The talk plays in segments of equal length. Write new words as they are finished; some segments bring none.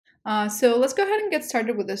So let's go ahead and get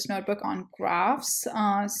started with this notebook on graphs.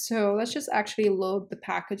 So let's just actually load the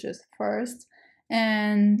packages first.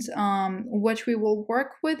 And what we will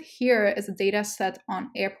work with here is a data set on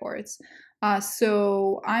airports.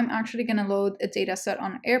 So I'm actually going to load a data set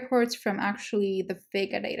on airports from actually the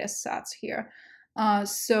Vega data sets here.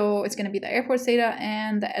 So it's going to be the airports data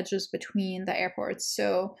and the edges between the airports.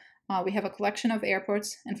 So we have a collection of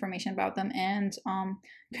airports, information about them, and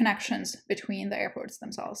connections between the airports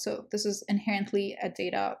themselves. So this is inherently a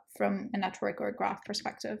data from a network or graph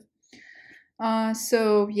perspective.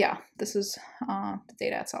 So yeah, this is the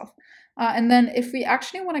data itself. And then if we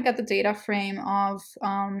actually want to get the data frame of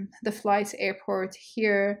the flight airport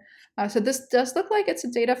here, so this does look like it's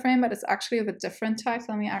a data frame, but it's actually of a different type.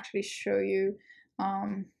 Let me actually show you.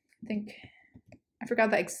 I think I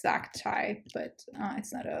forgot the exact type, but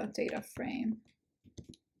it's not a data frame.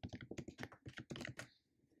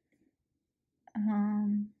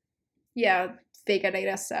 Yeah, Vega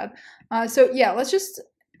data set. So yeah, let's just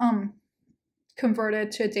convert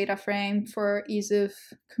it to a data frame for ease of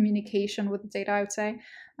communication with the data, I would say.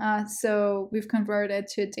 So we've converted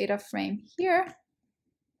to a data frame here.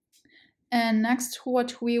 And next,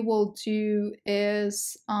 what we will do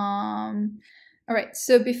is, all right,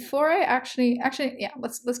 so before I actually, yeah,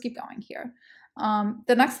 let's keep going here.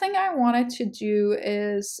 The next thing I wanted to do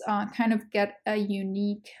is kind of get a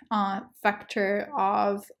unique vector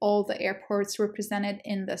of all the airports represented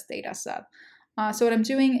in this data set. So what I'm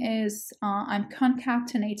doing is I'm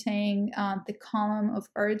concatenating the column of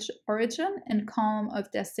origin and column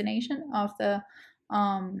of destination of the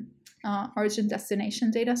origin destination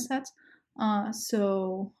data set.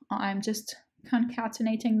 So I'm just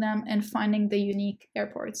concatenating them and finding the unique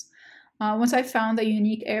airports. Once I found the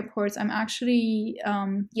unique airports, I'm actually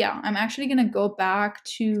gonna go back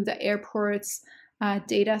to the airports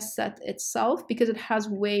data set itself because it has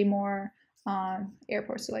way more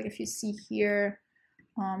airports. So like if you see here,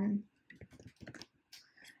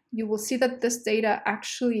 you will see that this data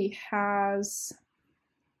actually has,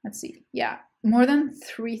 let's see, yeah, more than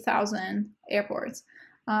 3,000 airports.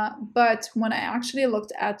 But when I actually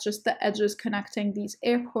looked at just the edges connecting these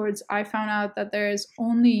airports, I found out that there is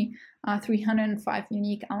only 305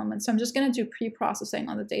 unique elements. So I'm just going to do pre-processing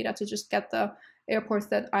on the data to just get the airports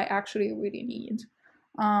that I actually really need.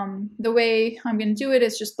 The way I'm going to do it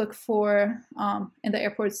is just look for, in the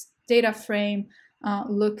airports data frame,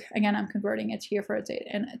 look, again, I'm converting it here for a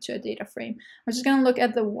data to a data frame. I'm just going to look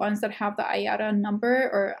at the ones that have the IATA number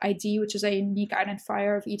or ID, which is a unique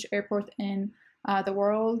identifier of each airport in the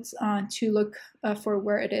world, to look for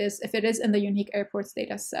where it is, if it is in the unique airports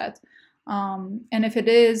data set. And if it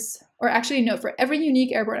is, or actually no, for every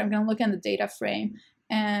unique airport, I'm going to look in the data frame.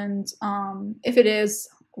 And if it is,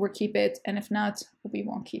 we'll keep it. And if not, we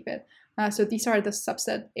won't keep it. So these are the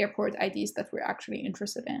subset airport IDs that we're actually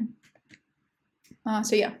interested in.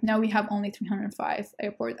 So yeah, now we have only 305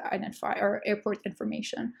 airport identifier or airport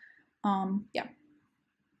information. Yeah.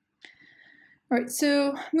 All right,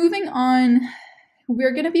 so moving on,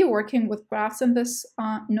 we're going to be working with graphs in this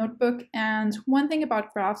notebook. And one thing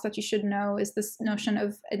about graphs that you should know is this notion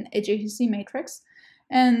of an adjacency matrix.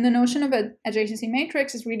 And the notion of an adjacency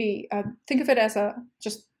matrix is really, think of it as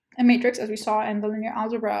just a matrix as we saw in the linear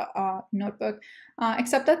algebra notebook,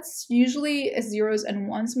 except that's usually a zeros and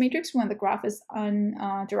ones matrix when the graph is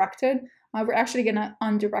undirected. We're actually going to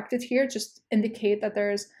undirect it here, just indicate that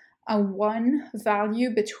there's a one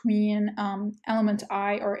value between element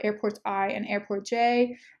I or airport I and airport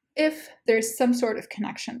J if there's some sort of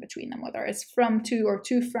connection between them, whether it's from to or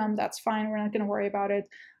to from, that's fine. We're not going to worry about it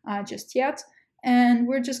just yet. And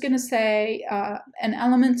we're just going to say an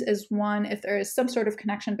element is 1 if there is some sort of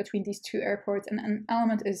connection between these two airports, and an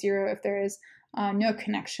element is 0 if there is no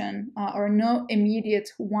connection or no immediate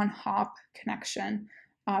one-hop connection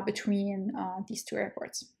between these two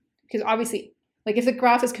airports. Because obviously, like if the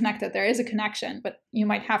graph is connected, there is a connection, but you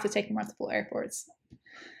might have to take multiple airports.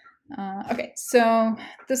 Okay, so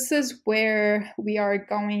this is where we are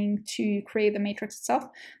going to create the matrix itself.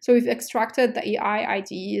 So we've extracted the EI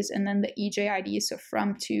IDs and then the EJ IDs, so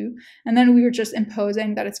from to, and then we were just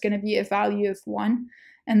imposing that it's going to be a value of 1.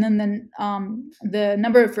 And then the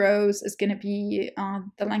number of rows is going to be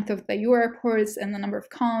the length of the U airports, and the number of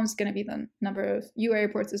columns is going to be the number of U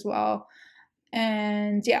airports as well.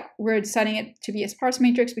 And yeah, we're deciding it to be a sparse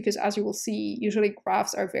matrix because, as you will see, usually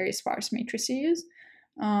graphs are very sparse matrices.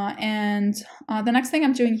 The next thing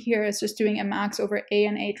I'm doing here is just doing a max over A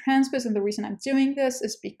and A transpose. And the reason I'm doing this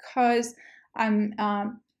is because I'm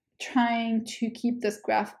trying to keep this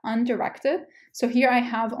graph undirected. So here I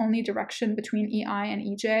have only direction between EI and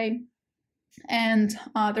EJ. And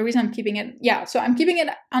the reason I'm keeping it, so I'm keeping it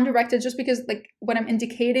undirected just because like what I'm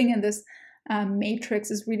indicating in this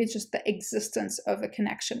matrix is really just the existence of a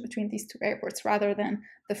connection between these two airports rather than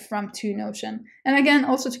the from to notion. And again,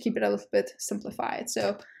 also to keep it a little bit simplified.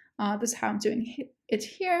 So this is how I'm doing it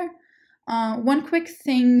here. One quick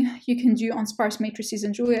thing you can do on sparse matrices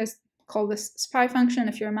in Julia is call this SPY function.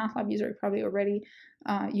 If you're a MATLAB user, you probably already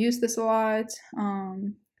use this a lot.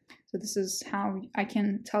 So this is how I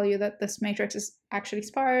can tell you that this matrix is actually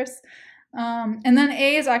sparse. And then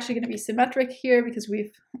A is actually going to be symmetric here because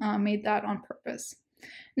we've made that on purpose.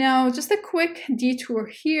 Now, just a quick detour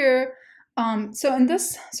here.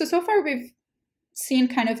 So far we've seen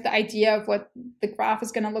kind of the idea of what the graph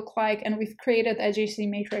is going to look like, and we've created the adjacency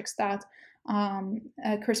matrix that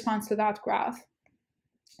corresponds to that graph.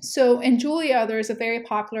 So in Julia, there's a very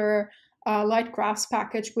popular LightGraphs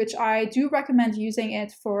package, which I do recommend using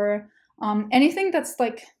it for anything that's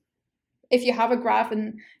like, if you have a graph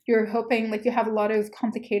and you're hoping like you have a lot of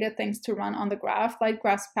complicated things to run on the graph,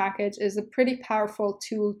 LightGraphs package is a pretty powerful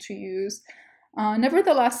tool to use.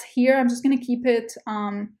 Nevertheless, here I'm just going to keep it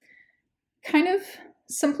kind of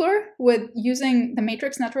simpler with using the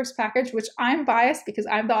MatixNetworks package, which I'm biased because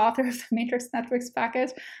I'm the author of the MatixNetworks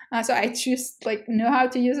package. So I just like know how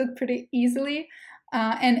to use it pretty easily.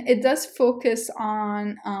 And it does focus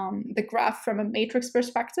on the graph from a matrix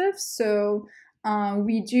perspective. So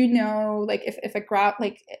we do know like if a graph,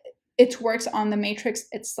 like it works on the matrix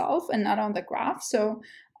itself and not on the graph. So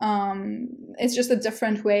it's just a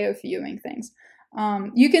different way of viewing things.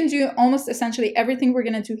 You can do almost essentially everything we're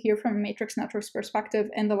going to do here from a MatixNetworks perspective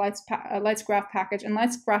in the LightGraph package. And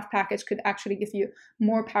LightGraph package could actually give you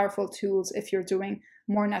more powerful tools if you're doing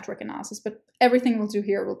more network analysis. But everything we'll do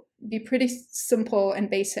here will be pretty simple and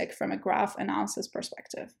basic from a graph analysis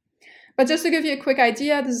perspective. But just to give you a quick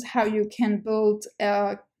idea, this is how you can build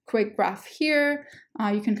a quick graph here.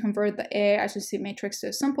 You can convert the adjacency matrix to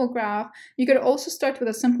a simple graph. You could also start with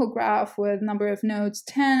a simple graph with number of nodes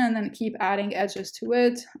 10 and then keep adding edges to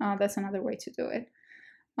it. That's another way to do it.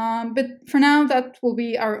 But for now, that will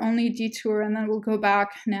be our only detour, and then we'll go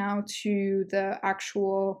back now to the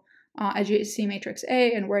actual adjacency matrix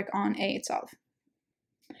A and work on A itself.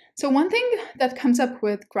 So one thing that comes up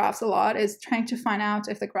with graphs a lot is trying to find out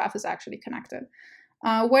if the graph is actually connected.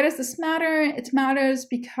 Why does this matter? It matters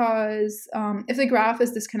because if the graph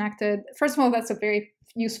is disconnected, first of all, that's a very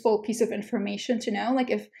useful piece of information to know. Like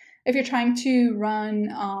if you're trying to run,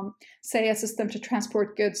 say, a system to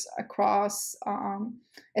transport goods across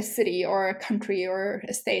a city or a country or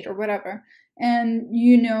a state or whatever, and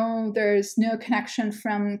you know there's no connection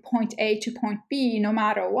from point A to point B, no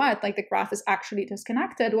matter what, like the graph is actually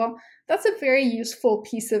disconnected, well, that's a very useful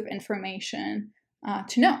piece of information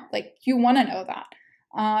to know. Like you want to know that.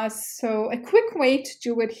 So a quick way to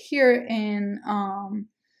do it here in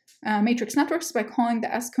MatixNetworks is by calling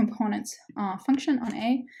the scomponents function on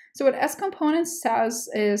A. So what scomponents says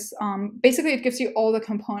is basically it gives you all the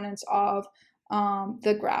components of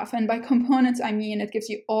the graph, and by components I mean it gives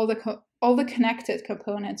you all the connected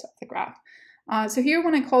components of the graph. So here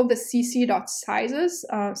when I call the cc.sizes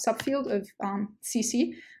subfield of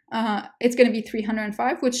cc, it's going to be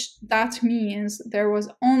 305, which that means there was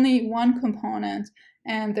only one component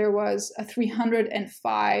and there was a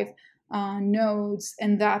 305 nodes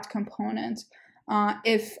in that component.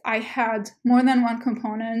 If I had more than one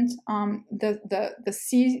component, the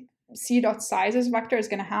c.sizes vector is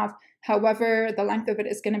going to have however the length of it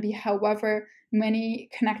is going to be however many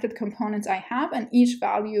connected components I have, and each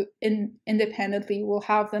value independently will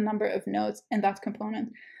have the number of nodes in that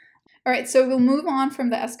component. All right, so we'll move on from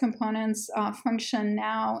the scomponents function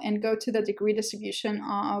now and go to the degree distribution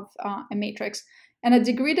of a matrix. And a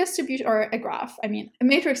degree distribution, or a graph, I mean, a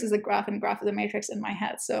matrix is a graph and a graph is a matrix in my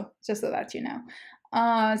head, so just so that you know.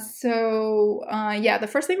 Yeah, the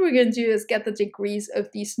first thing we're going to do is get the degrees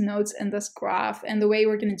of these nodes in this graph, and the way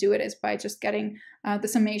we're going to do it is by just getting the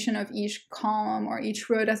summation of each column or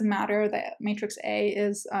each row. Doesn't matter, the matrix A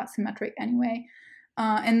is symmetric anyway.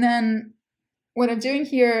 And then what I'm doing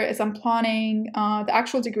here is I'm plotting the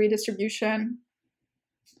actual degree distribution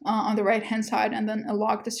on the right hand side, and then a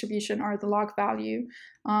log distribution or the log value.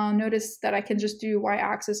 Notice that I can just do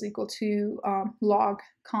y-axis equal to log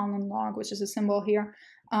column log, which is a symbol here.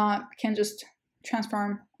 Can just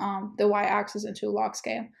transform the y-axis into a log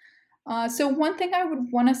scale. So one thing I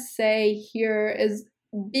would want to say here is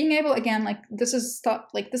being able, again, like this is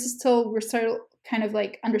still we're still kind of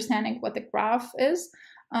like understanding what the graph is.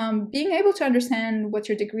 Being able to understand what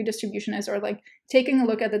your degree distribution is, or like taking a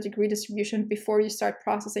look at the degree distribution before you start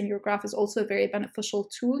processing your graph, is also a very beneficial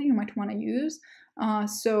tool you might want to use.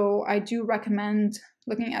 So I do recommend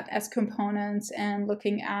looking at scomponents and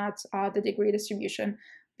looking at the degree distribution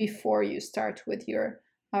before you start with your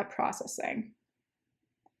processing.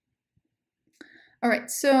 All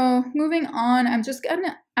right, so moving on, I'm just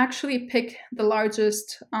gonna actually pick the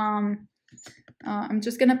largest,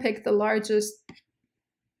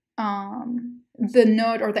 the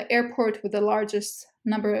node or the airport with the largest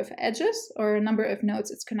number of edges or number of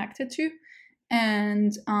nodes it's connected to.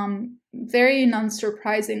 And very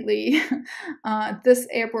non-surprisingly, this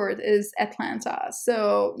airport is Atlanta.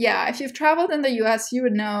 So yeah, if you've traveled in the US, you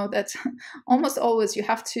would know that almost always you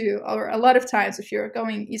have to, or a lot of times if you're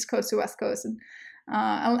going East Coast to West Coast, and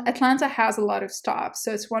Atlanta has a lot of stops.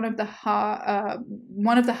 So it's one of the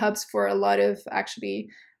hubs for a lot of actually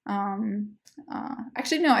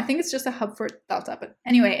no, I think it's just a hub for Delta, but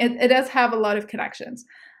anyway, it does have a lot of connections.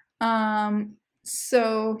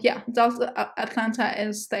 So yeah, Atlanta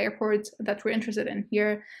is the airport that we're interested in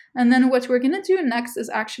here. And then what we're gonna do next is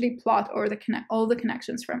actually plot all the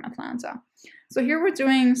connections from Atlanta. So here we're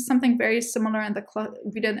doing something very similar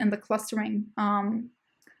we did in the clustering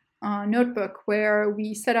notebook, where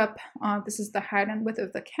we set up, this is the height and width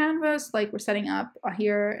of the canvas, like we're setting up,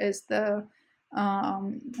 here is the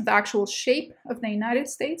actual shape of the United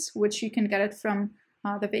States, which you can get it from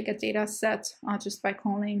the Vega data set just by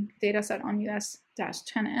calling dataset on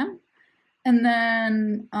US-10M. And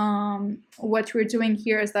then what we're doing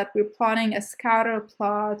here is that we're plotting a scatter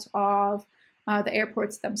plot of the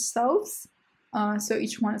airports themselves. So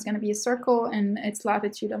each one is going to be a circle and its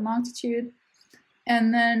latitude and longitude.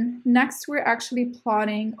 And then next we're actually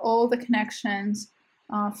plotting all the connections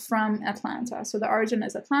from Atlanta. So the origin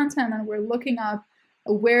is Atlanta, and then we're looking up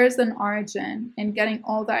where is an origin and getting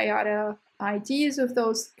all the IATA IDs of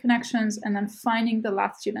those connections, and then finding the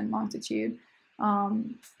latitude and longitude,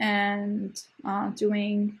 and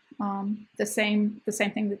doing the same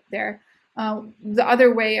thing there. The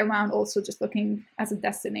other way around, also just looking as a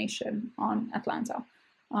destination on Atlanta.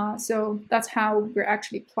 So that's how we're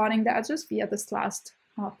actually plotting the edges via this last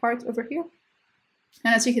part over here.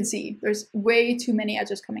 And as you can see, there's way too many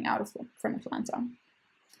edges coming out from Atlanta.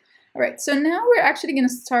 All right, so now we're actually going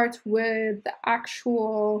to start with the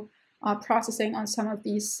actual processing on some of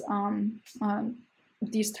these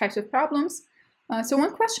types of problems. So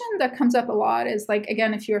one question that comes up a lot is, like,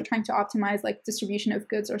 again, if you're trying to optimize like distribution of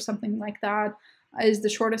goods or something like that, is the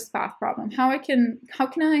shortest path problem. How can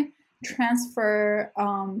I transfer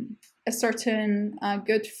a certain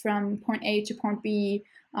good from point A to point B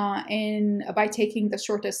by taking the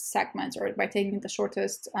shortest segment, or by taking the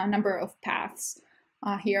shortest number of paths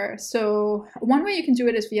here. So one way you can do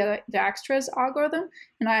it is via the Dijkstra's algorithm,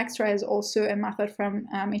 and Dijkstra is also a method from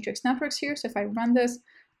MatixNetworks here. So if I run this,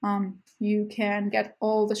 you can get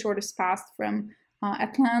all the shortest paths from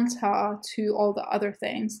Atlanta to all the other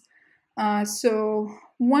things. So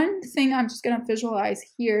one thing I'm just going to visualize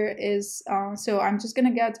here is, so I'm just going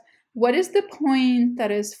to get what is the point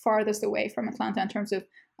that is farthest away from Atlanta in terms of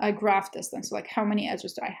graph distance, so like how many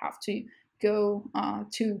edges do I have to go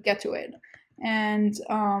to get to it. And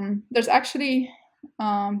there's actually,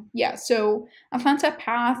 so Atlanta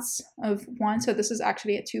paths of 1, so this is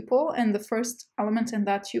actually a tuple, and the first element in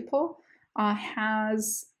that tuple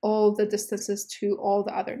has all the distances to all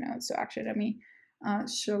the other nodes. So actually, let me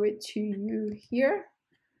show it to you here.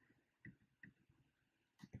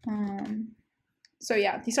 So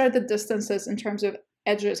yeah, these are the distances in terms of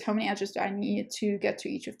edges. How many edges do I need to get to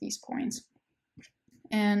each of these points?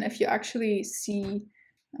 And if you actually see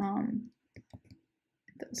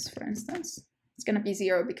this, for instance, it's going to be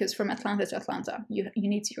 0, because from Atlanta to Atlanta, you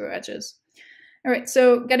need 0 edges. All right,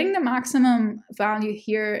 so getting the maximum value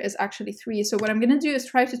here is actually 3. So what I'm going to do is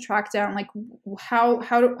try to track down, like,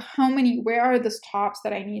 where are the stops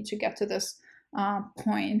that I need to get to this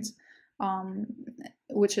point,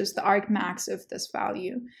 which is the argmax of this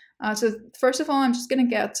value. So first of all, I'm just going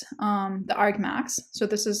to get the argmax. So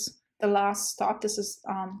this is the last stop. This is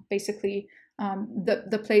basically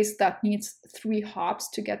the place that needs 3 hops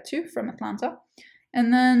to get to from Atlanta.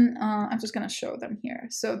 And then I'm just going to show them here.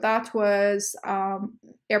 So that was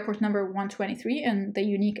airport number 123, and the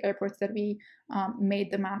unique airport that we made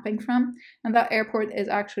the mapping from. And that airport is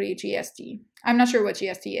actually GST. I'm not sure what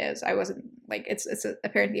GST is. I wasn't, like, it's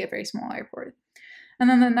apparently a very small airport. And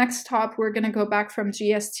then the next stop, we're going to go back from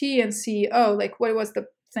GST and see, oh, like, what was the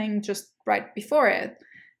thing just right before it?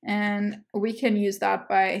 And we can use that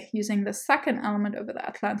by using the second element of the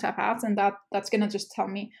Atlanta paths, and that's going to just tell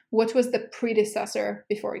me what was the predecessor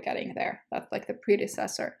before getting there. That's like the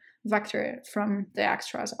predecessor vector from the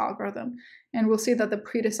Dijkstra's algorithm. And we'll see that the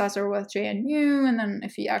predecessor was JNU, and then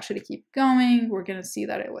if you actually keep going, we're going to see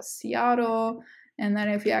that it was Seattle, And then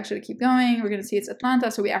if we actually keep going, we're going to see it's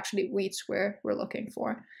Atlanta. So we actually reach where we're looking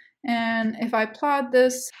for. And if I plot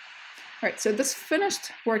this, all right, so this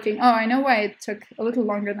finished working. Oh, I know why it took a little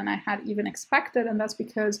longer than I had even expected. And that's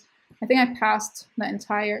because I think I passed the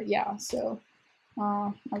entire, yeah, so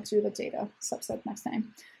I'll do the data subset next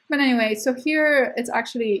time. But anyway, so here it's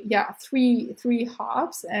actually, yeah, three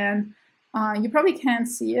hops, and you probably can't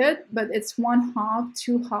see it, but it's 1 hop,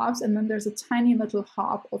 2 hops, and then there's a tiny little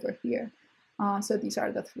hop over here. So these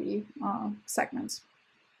are the 3 segments.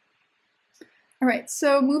 All right,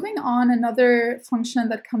 so moving on, another function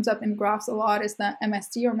that comes up in graphs a lot is the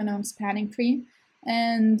MST, or minimum spanning tree.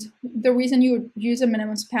 And the reason you would use a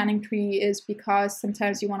minimum spanning tree is because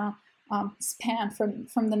sometimes you want to span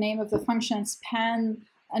from the name of the function, span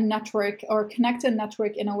a network or connect a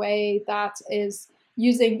network in a way that is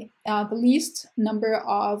using the least number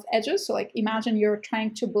of edges. So like imagine you're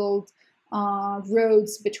trying to build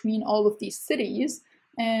roads between all of these cities.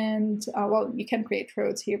 And well, you can create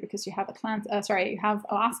roads here because you have Atlanta, you have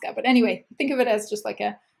Alaska. But anyway, think of it as just like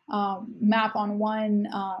a map on one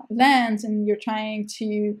land, and you're trying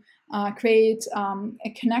to create a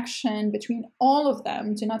connection between all of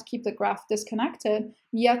them to not keep the graph disconnected,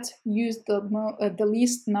 yet use the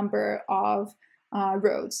least number of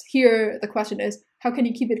roads. Here, the question is, how can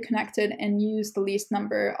you keep it connected and use the least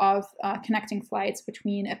number of connecting flights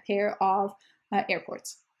between a pair of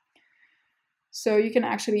airports? So you can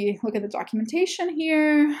actually look at the documentation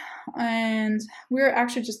here, and we're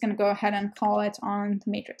actually just going to go ahead and call it on the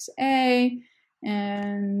matrix A.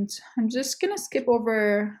 And I'm just going to skip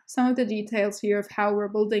over some of the details here of how we're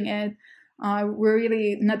building it. We're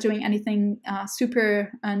really not doing anything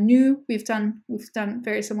super new. We've done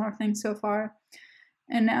very similar things so far.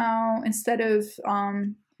 And now, instead of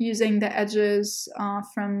using the edges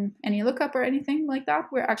from any lookup or anything like that,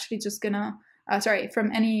 we're actually just going to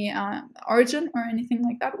from any origin or anything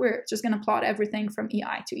like that, we're just going to plot everything from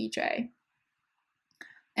EI to EJ.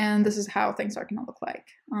 And this is how things are going to look like.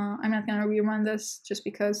 I'm not going to rerun this just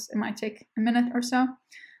because it might take a minute or so.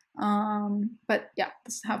 But yeah,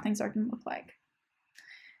 this is how things are going to look like.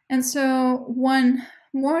 And so one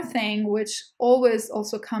more thing, which always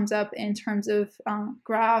also comes up in terms of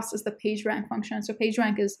graphs, is the PageRank function. So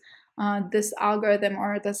PageRank is this algorithm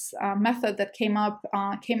or this method that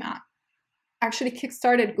actually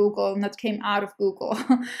kickstarted Google, and that came out of Google.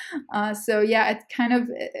 So yeah, it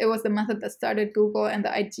was the method that started Google, and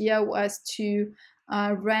the idea was to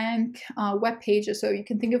rank web pages. So you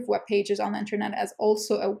can think of web pages on the internet as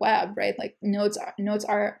also a web, right? Like nodes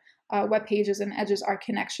are web pages, and edges are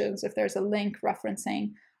connections. If there's a link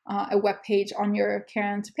referencing a web page on your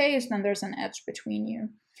current page, then there's an edge between you.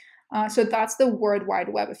 So that's the World Wide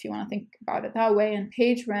Web, if you want to think about it that way. And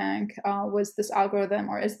PageRank was this algorithm,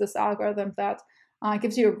 or is this algorithm that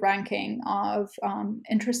gives you a ranking of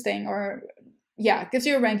gives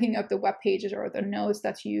you a ranking of the web pages or the nodes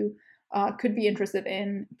that you could be interested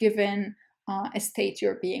in, given a state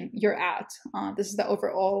you're at. This is the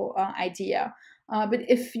overall idea. But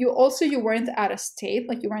if you weren't at a state,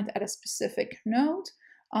 like you weren't at a specific node,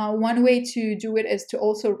 one way to do it is to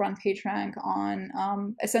also run PageRank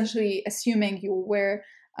on essentially assuming where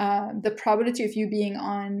the probability of you being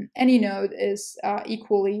on any node is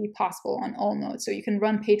equally possible on all nodes. So you can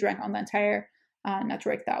run PageRank on the entire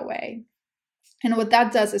network that way. And what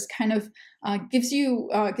that does is kind of gives you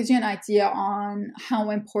an idea on how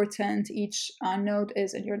important each node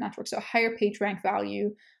is in your network. So a higher PageRank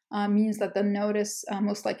value means that the node is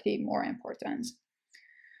most likely more important.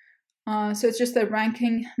 So it's just a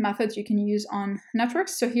ranking method you can use on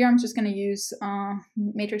networks. So here I'm just going to use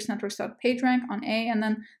MatixNetworks.PageRank on A, and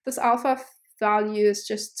then this alpha value is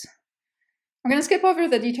just, I'm going to skip over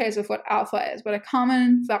the details of what alpha is, but a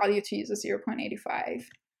common value to use is 0.85.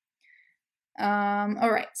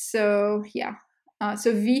 All right, so yeah,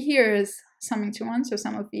 so V here is summing to 1, so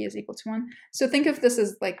sum of V is equal to 1. So think of this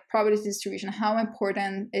as like probability distribution. How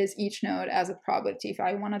important is each node as a probability if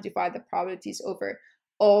I want to divide the probabilities over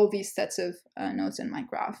all these sets of nodes in my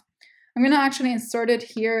graph? I'm going to actually insert it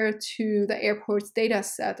here to the airports data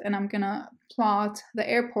set, and I'm going to plot the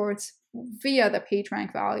airports via the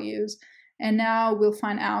PageRank values. And now we'll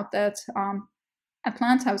find out that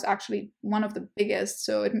Atlanta was actually one of the biggest,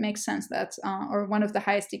 so it makes sense that, or one of the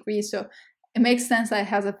highest degrees, so it makes sense that it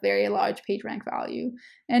has a very large PageRank value.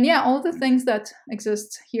 And yeah, all the things that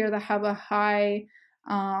exist here that have a high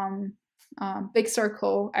big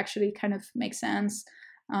circle actually kind of make sense.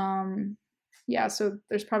 Yeah, so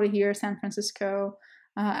there's probably here San Francisco,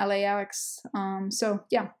 LAX. So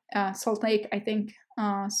yeah, Salt Lake, I think.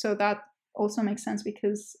 So that also makes sense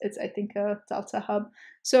because it's, I think, a Delta hub.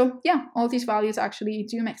 So yeah, all these values actually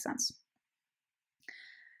do make sense.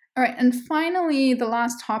 All right, and finally, the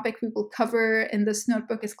last topic we will cover in this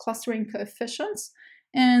notebook is clustering coefficients.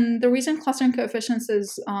 And the reason clustering coefficients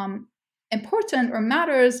is important or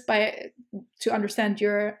matters to understand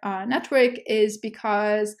your network is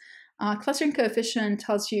because clustering coefficient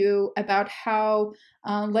tells you about how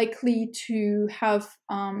likely to have,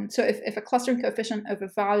 so if a clustering coefficient of a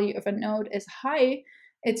value of a node is high,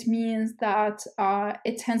 it means that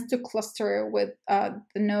it tends to cluster with the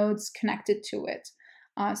nodes connected to it.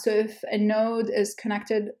 So if a node is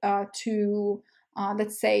connected to,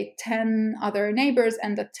 let's say, 10 other neighbors,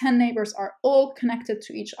 and the 10 neighbors are all connected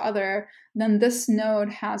to each other, then this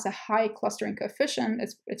node has a high clustering coefficient.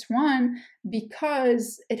 It's 1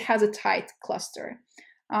 because it has a tight cluster.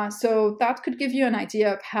 So that could give you an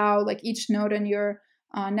idea of how, like, each node in your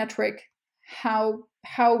network, how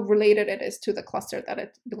related it is to the cluster that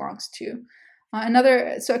it belongs to.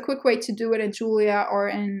 So a quick way to do it in Julia or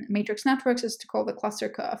in MatixNetworks is to call the cluster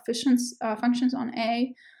coefficients functions on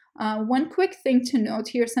A. One quick thing to note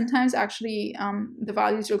here, sometimes actually the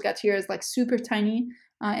values you'll get here is like super tiny,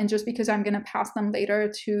 and just because I'm going to pass them later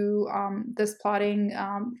to this plotting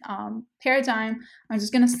paradigm, I'm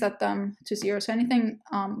just going to set them to 0. So anything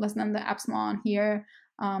less than the epsilon here,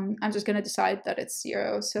 I'm just going to decide that it's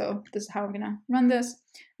 0. So this is how I'm going to run this.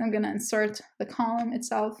 I'm going to insert the column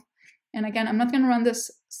itself. And again, I'm not going to run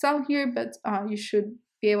this cell here, but you should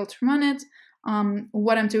be able to run it.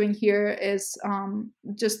 What I'm doing here is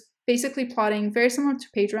just basically plotting very similar to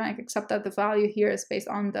PageRank, except that the value here is based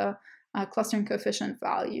on the clustering coefficient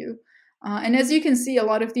value. And as you can see, a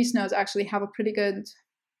lot of these nodes actually have a pretty good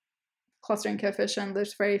clustering coefficient.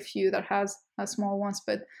 There's very few that has small ones,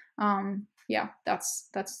 but yeah, that's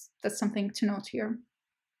something to note here.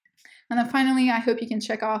 And then finally, I hope you can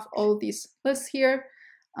check off all of these lists here.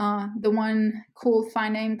 The one cool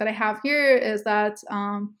finding that I have here is that,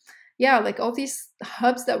 yeah, like all these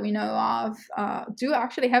hubs that we know of do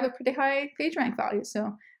actually have a pretty high PageRank value.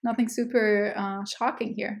 So nothing super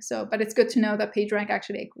shocking here. So, but it's good to know that PageRank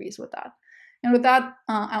actually agrees with that. And with that,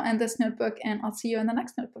 I'll end this notebook and I'll see you in the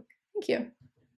next notebook. Thank you.